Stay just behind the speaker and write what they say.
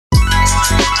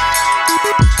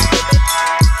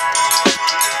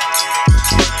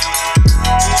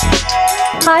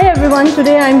everyone,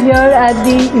 today I am here at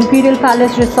the Imperial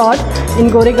Palace Resort in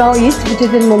Goregaon East, which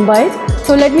is in Mumbai.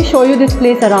 So let me show you this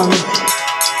place around.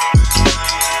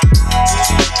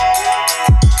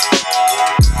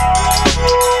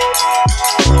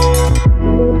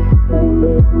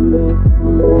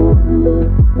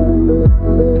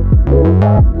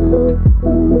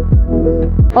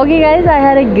 Okay guys, I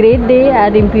had a great day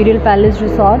at Imperial Palace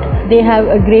Resort. They have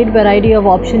a great variety of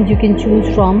options you can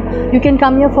choose from. You can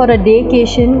come here for a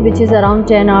daycation, which is around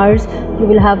 10 hours. You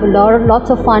will have lots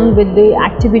of fun with the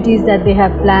activities that they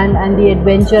have planned and the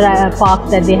adventure park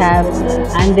that they have.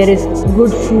 And there is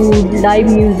good food, live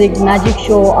music, magic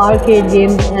show, arcade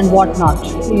games and whatnot.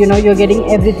 You know, you're getting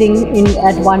everything in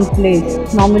at one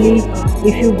place. Normally,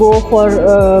 if you go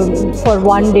for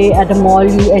one day at a mall,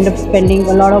 you end up spending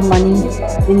a lot of money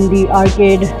in the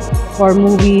arcade for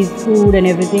movies, food and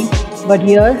everything. But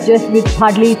here, just with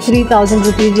hardly 3,000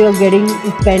 rupees, you're getting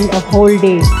to spend a whole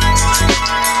day.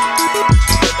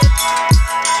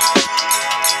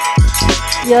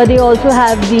 Here they also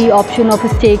have the option of a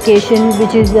staycation,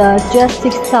 which is just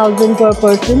 6,000 per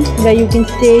person, where you can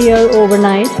stay here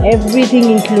overnight,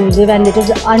 everything inclusive, and it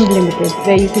is unlimited,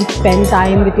 where you can spend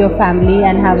time with your family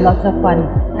and have lots of fun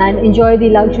and enjoy the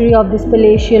luxury of this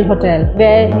palatial hotel,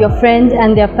 where your friends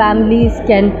and their families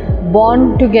can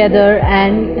bond together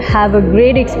and have a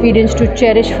great experience to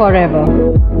cherish forever.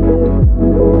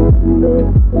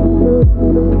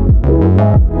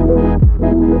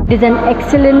 It is an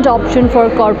excellent option for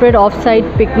corporate off-site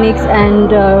picnics and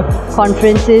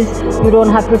conferences. You don't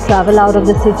have to travel out of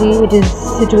the city. It is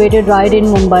situated right in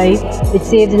Mumbai. It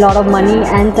saves a lot of money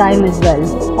and time as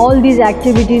well. All these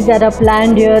activities that are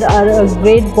planned here are a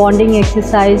great bonding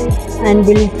exercise and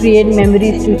will create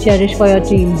memories to cherish for your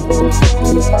team.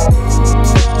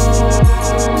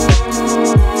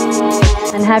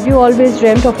 And have you always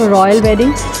dreamt of a royal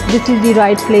wedding? This is the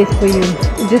right place for you.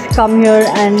 Just come here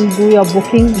and do your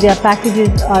booking. Their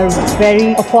packages are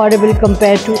very affordable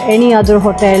compared to any other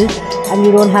hotel, and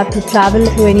you don't have to travel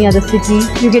to any other city.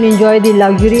 You can enjoy the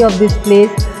luxury of this place.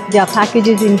 Their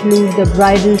packages include the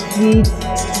bridal suites,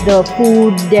 the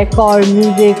food, decor,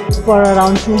 music for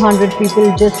around 200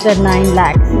 people just at 9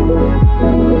 lakhs.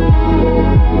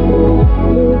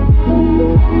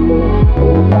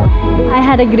 I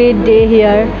had a great day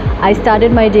here. I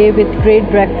started my day with great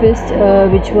breakfast,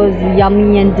 which was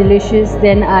yummy and delicious.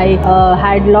 Then I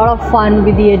had a lot of fun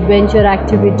with the adventure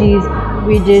activities.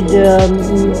 We did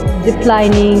zip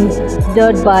lining,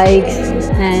 dirt bikes,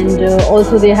 and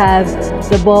also they have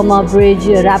the Burma Bridge,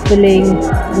 rappelling,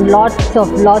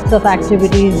 lots of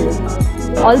activities.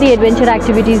 All the adventure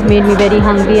activities made me very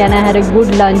hungry, and I had a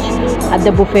good lunch at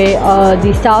the buffet.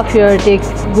 The staff here takes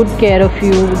good care of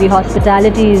you. The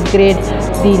hospitality is great.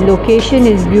 The location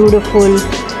is beautiful.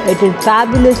 It is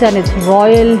fabulous and it's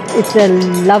royal. It's a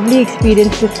lovely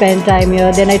experience to spend time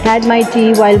here. Then I had my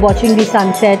tea while watching the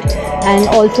sunset and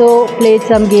also played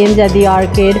some games at the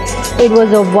arcade. It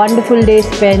was a wonderful day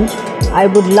spent. I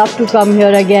would love to come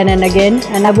here again and again,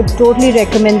 and I would totally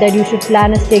recommend that you should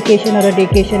plan a staycation or a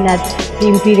daycation at the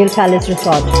Imperial Palace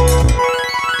Resort.